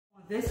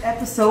This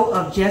episode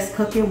of Just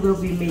Cooking, we'll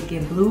be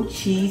making blue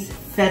cheese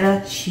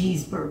feta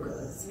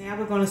cheeseburgers. Now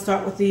we're going to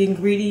start with the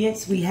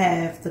ingredients. We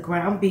have the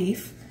ground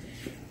beef,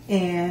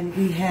 and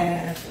we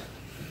have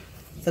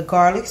the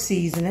garlic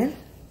seasoning.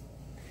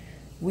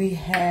 We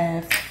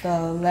have the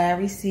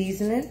Larry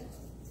seasoning.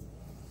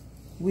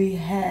 We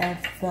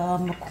have the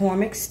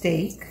McCormick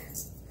steak.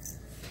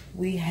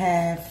 We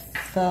have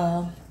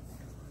the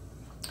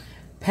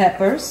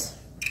peppers,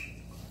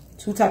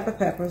 two types of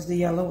peppers, the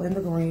yellow and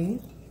the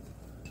green.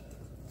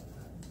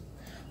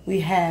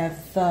 We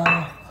have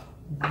the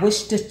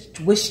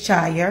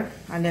Worcestershire,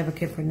 I never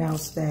can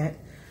pronounce that.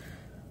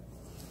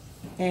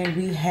 And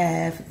we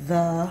have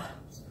the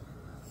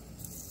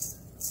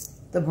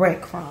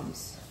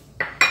breadcrumbs.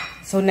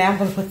 So now I'm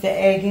going to put the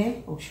egg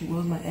in. Oh shoot,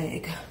 where's my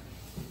egg?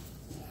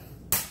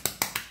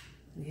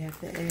 We have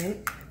the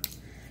egg.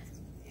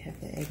 We have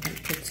the egg. I'm going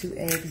to put 2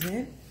 eggs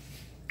in.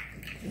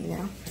 Okay, now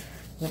I'm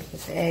going to put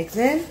the eggs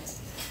in.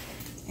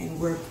 And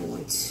we're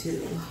going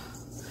to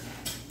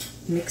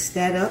mix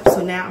that up.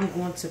 So now I'm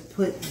going to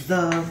put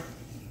the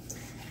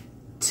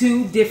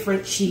 2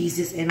 different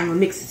cheeses, and I'm going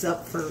to mix this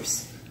up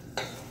first.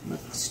 I'm going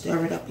to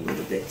stir it up a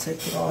little bit to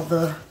put all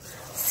the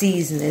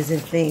seasonings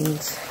and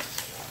things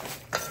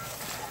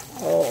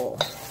all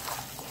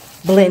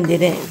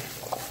blended in.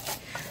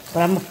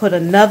 But I'm going to put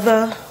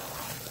another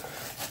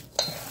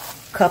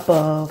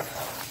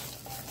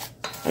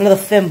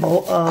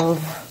thimble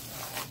of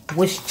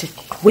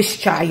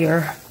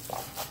Worcestershire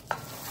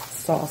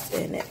sauce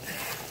in it.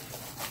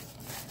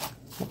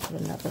 I'll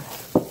put another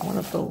one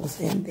of those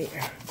in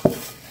there.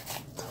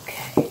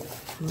 Okay,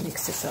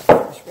 mix this up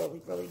first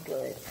really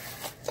good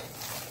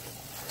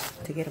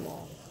to get them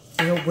all.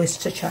 Real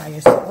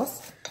Worcestershire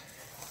sauce.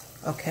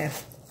 Okay,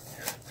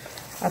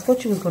 I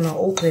thought you was gonna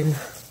open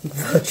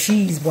the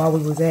cheese while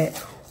we was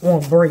on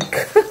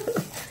break.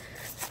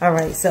 All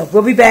right, so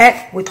we'll be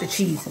back with the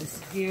cheeses.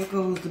 Here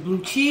goes the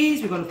blue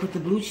cheese. We're gonna put the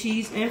blue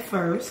cheese in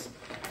first.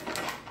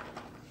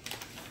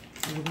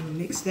 And we're gonna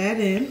mix that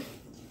in.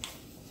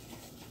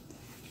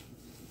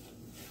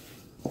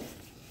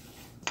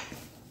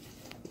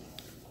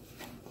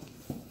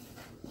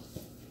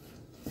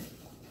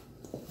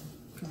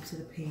 Come to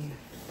the pan.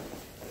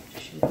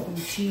 Shoot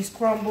blue cheese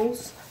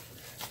crumbles.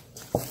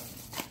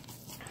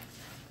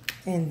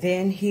 And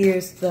then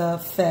here's the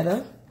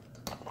feta.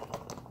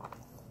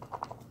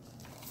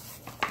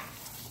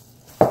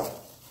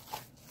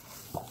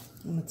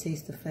 I'm gonna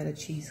taste the feta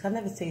cheese. I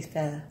never taste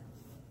feta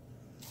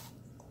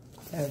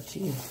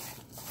cheese.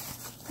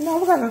 No,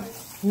 we got a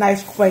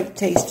nice, great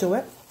taste to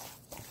it.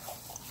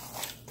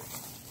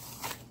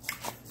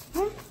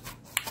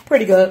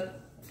 Pretty good.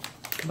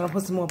 But I'll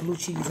put some more blue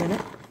cheese in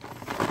it.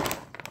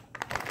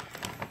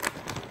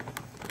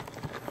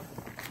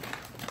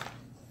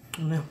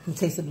 I'm gonna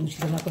taste the blue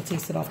cheese. I'm not gonna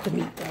taste it off the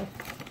meat though.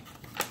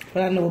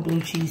 But I know what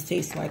blue cheese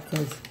tastes like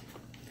because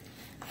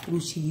blue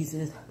cheese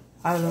is,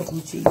 I love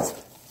blue cheese.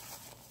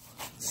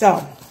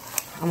 So,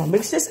 I'm gonna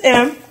mix this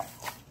in,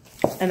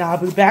 and I'll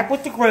be back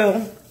with the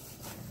grill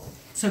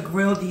to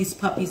grill these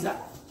puppies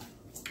up.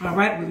 All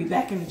right, we'll be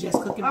back in the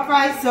Just Cooking. All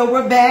right, so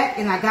we're back,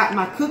 and I got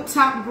my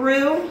cooktop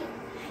grill,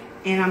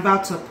 and I'm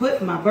about to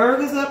put my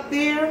burgers up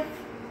there.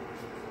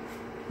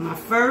 My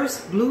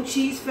first blue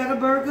cheese feta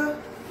burger.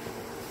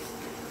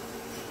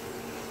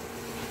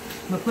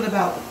 I'm gonna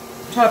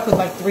try to put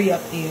like 3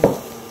 up there.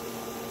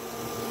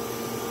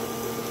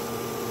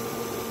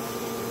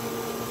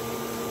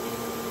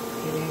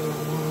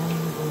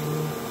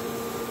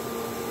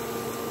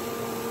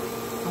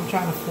 I'm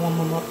trying to form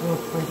them up real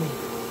pretty.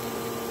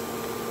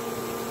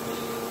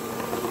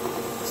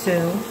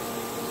 2.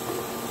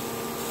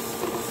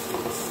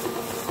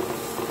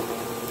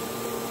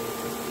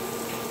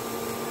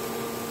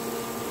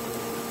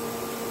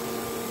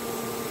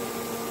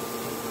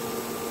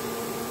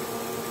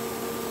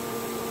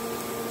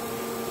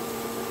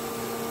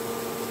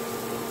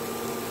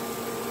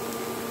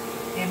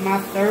 And my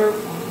 3rd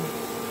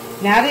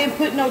one. Now I didn't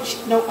put no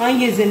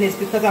onions in this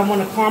because I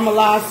want to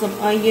caramelize some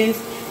onions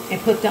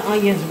and put the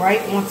onions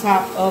right on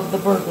top of the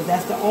burger.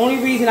 That's the only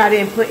reason I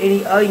didn't put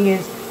any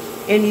onions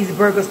in these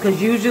burgers,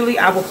 because usually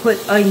I will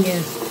put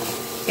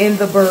onions in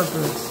the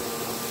burgers.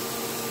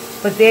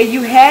 But there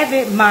you have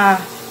it, my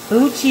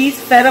blue cheese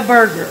feta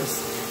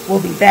burgers.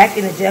 We'll be back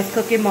in a Just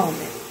Cooking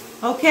moment.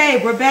 Okay,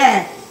 we're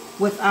back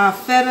with our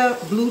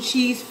blue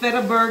cheese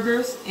feta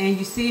burgers. And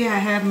you see I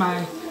have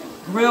my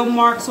grill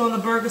marks on the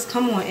burgers.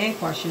 Come on in,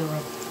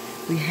 Quashira.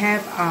 We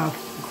have our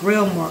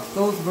grill marks.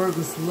 Those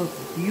burgers look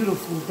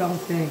beautiful, don't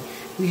they?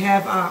 We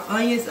have our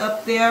onions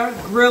up there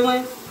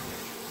grilling,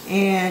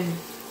 and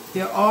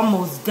they're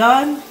almost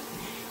done.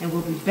 And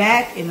we'll be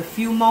back in a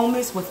few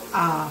moments with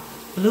our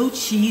blue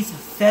cheese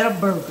feta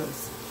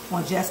burgers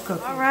on Just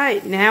Cooking. All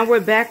right, now we're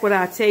back with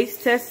our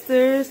taste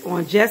testers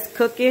on Just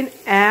Cooking,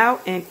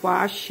 Al and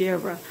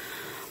Quashira.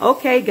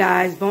 Okay,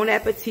 guys, bon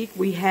appetit.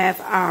 We have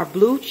our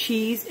blue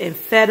cheese and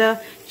feta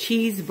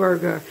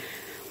cheeseburger.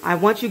 I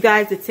want you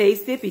guys to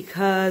taste it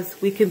because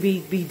we can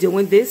be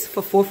doing this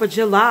for 4th of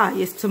July.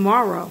 It's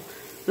tomorrow.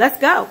 Let's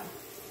go.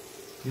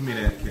 Give me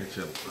that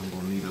ketchup. I'm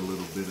gonna need a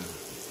little bit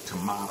of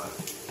tomato.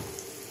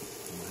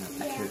 I'm gonna have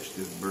to catch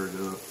this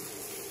burger up.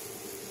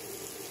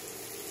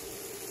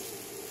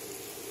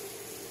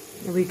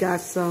 And we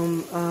got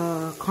some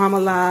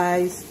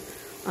caramelized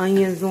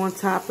onions on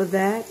top of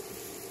that.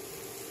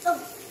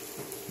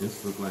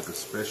 This looks like a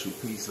special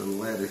piece of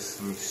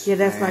lettuce. Yeah,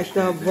 that's like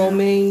the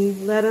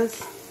romaine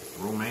lettuce.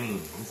 Romaine.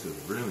 This is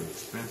a really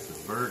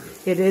expensive burger.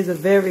 It is a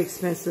very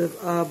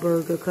expensive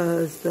burger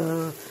because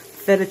the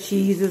feta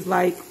cheese is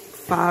like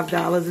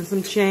 $5 and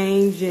some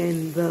change,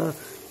 and the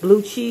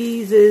blue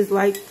cheese is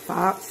like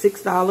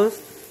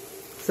 $6.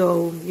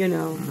 So, you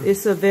know,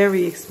 it's a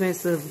very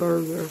expensive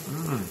burger.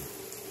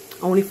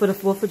 Only for the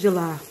 4th of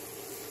July.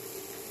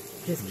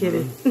 Just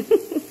kidding.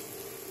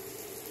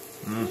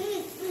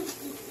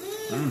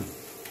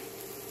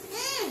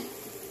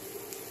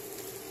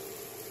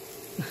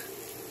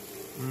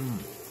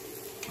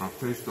 I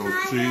taste those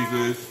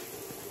cheeses.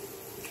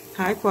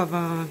 Hi,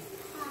 Quavon.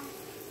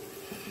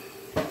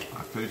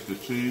 I taste the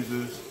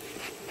cheeses.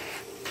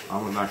 I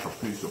would like a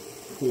piece of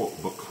pork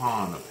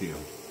pecan up here.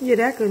 Yeah,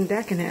 that can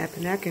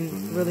happen. That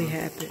can really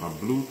happen. A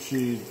blue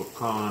cheese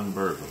pecan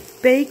burger.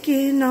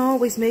 Bacon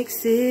always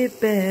makes it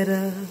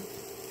better.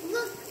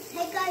 Look,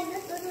 hey guys,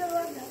 this is the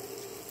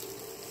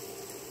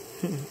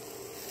burger.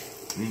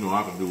 You know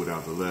I can do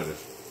without the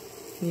lettuce.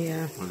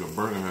 Yeah. Like the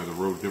burger has a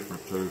real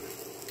different taste.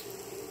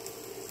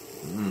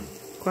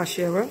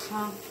 Quashera.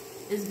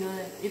 It's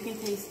good. You can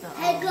taste the.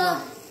 Hey,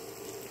 go.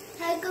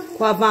 Hey, go.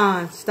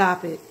 Quavon,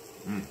 stop it.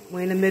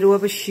 We're in the middle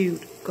of a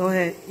shoot. Go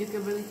ahead. You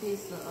can really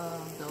taste the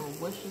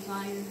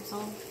Worcestershire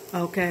sauce.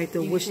 Okay, the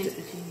You can Worcester. taste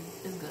the cheese.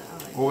 It's good. I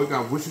like it. Oh, it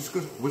got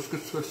Worcestershire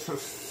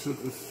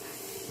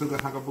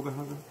hugga booga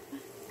hugga.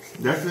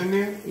 That's in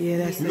there? Yeah,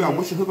 that's You in got there.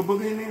 Worcestershire hugga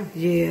booga in there?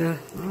 Yeah.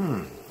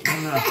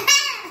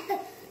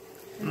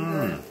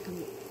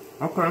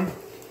 Okay.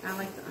 I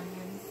like the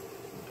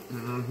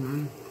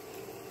onions.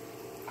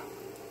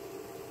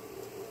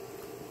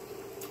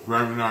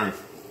 Very nice.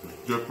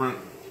 It's different.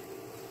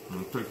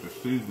 And take the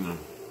seasoning.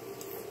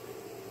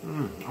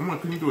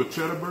 Can you do a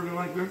cheddar burger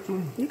like that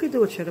too? You could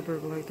do a cheddar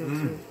burger like that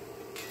too.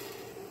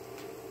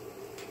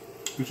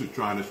 You should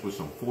try this with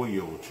some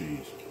foil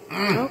cheese.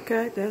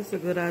 Okay, that's a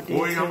good idea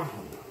Foil. too.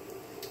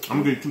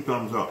 I'm gonna give you 2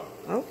 thumbs up.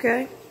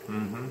 Okay.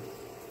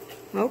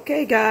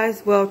 Okay,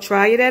 guys. Well,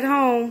 try it at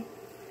home.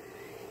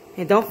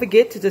 And don't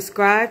forget to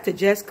subscribe to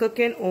Just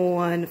Cooking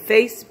on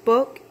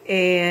Facebook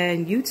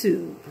and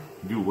YouTube.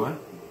 Do what?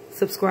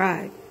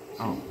 Subscribe.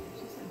 Oh.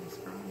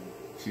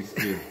 She's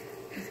still.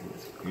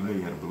 You know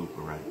you had a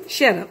blooper, right?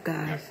 Shut up,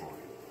 guys.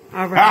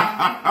 All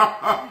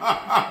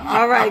right.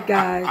 All right,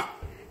 guys.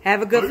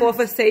 Have a good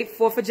safe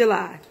 4th of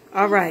July.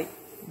 All right.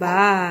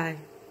 Bye.